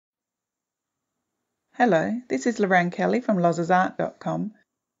Hello, this is Lorraine Kelly from LozsArt.com.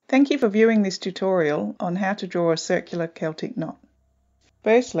 Thank you for viewing this tutorial on how to draw a circular Celtic knot.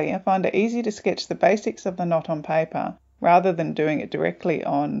 Firstly, I find it easy to sketch the basics of the knot on paper rather than doing it directly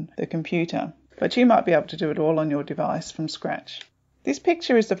on the computer, but you might be able to do it all on your device from scratch. This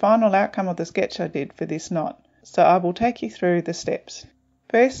picture is the final outcome of the sketch I did for this knot, so I will take you through the steps.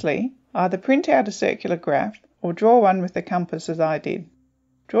 Firstly, either print out a circular graph or draw one with the compass as I did.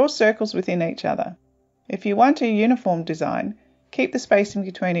 Draw circles within each other. If you want a uniform design, keep the spacing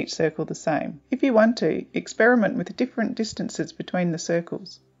between each circle the same. If you want to, experiment with different distances between the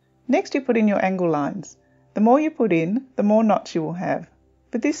circles. Next, you put in your angle lines. The more you put in, the more knots you will have.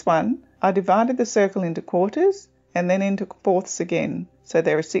 For this one, I divided the circle into quarters and then into fourths again, so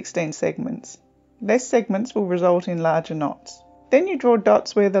there are 16 segments. Less segments will result in larger knots. Then you draw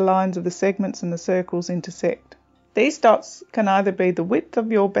dots where the lines of the segments and the circles intersect. These dots can either be the width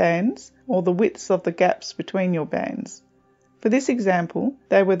of your bands or the widths of the gaps between your bands. For this example,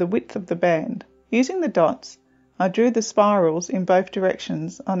 they were the width of the band. Using the dots, I drew the spirals in both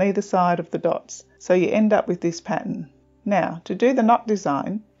directions on either side of the dots, so you end up with this pattern. Now, to do the knot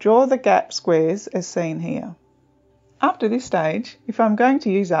design, draw the gap squares as seen here. After this stage, if I'm going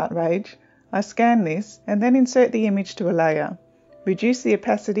to use ArtRage, I scan this and then insert the image to a layer. Reduce the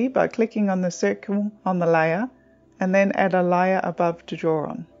opacity by clicking on the circle on the layer, and then add a layer above to draw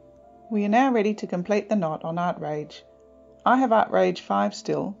on. We are now ready to complete the knot on ArtRage. I have ArtRage 5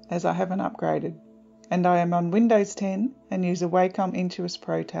 still, as I haven't upgraded, and I am on Windows 10 and use a Wacom Intuos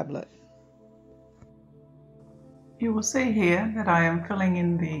Pro tablet. You will see here that I am filling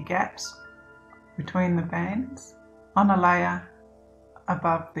in the gaps between the bands on a layer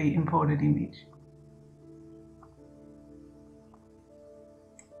above the imported image.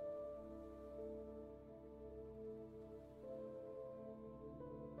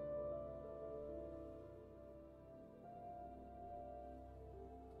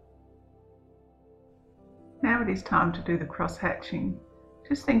 Now it is time to do the cross-hatching.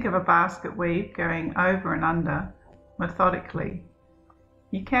 Just think of a basket weave going over and under methodically.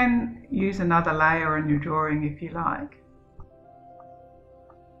 You can use another layer on your drawing if you like.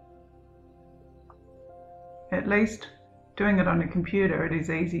 At least doing it on a computer, it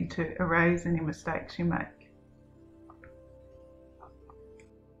is easy to erase any mistakes you make.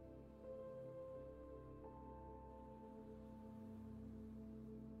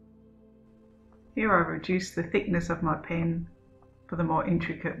 Here I reduce the thickness of my pen for the more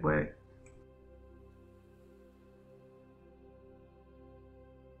intricate work.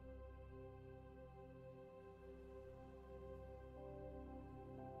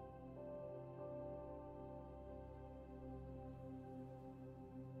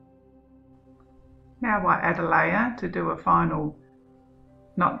 Now I add a layer to do a final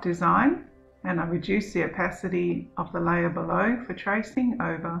knot design, and I reduce the opacity of the layer below for tracing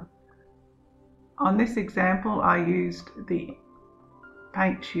over. On this example, I used the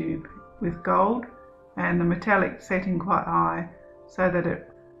paint tube with gold and the metallic setting quite high so that it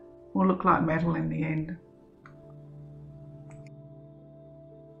will look like metal in the end.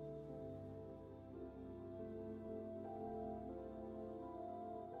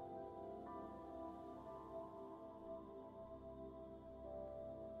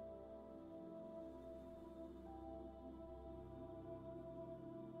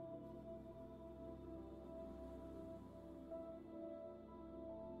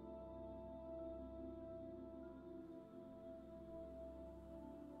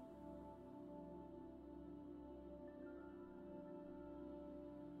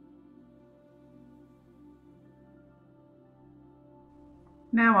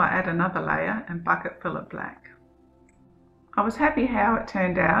 Now I add another layer and bucket fill it black. I was happy how it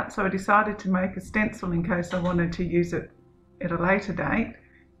turned out, so I decided to make a stencil in case I wanted to use it at a later date.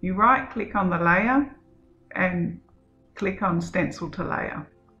 You right click on the layer and click on stencil to layer.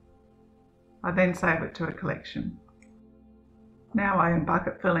 I then save it to a collection. Now I am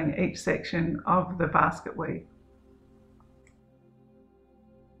bucket filling each section of the basket weave.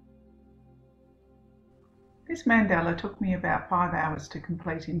 This mandala took me about 5 hours to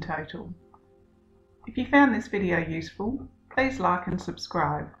complete in total. If you found this video useful, please like and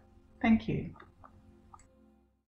subscribe. Thank you.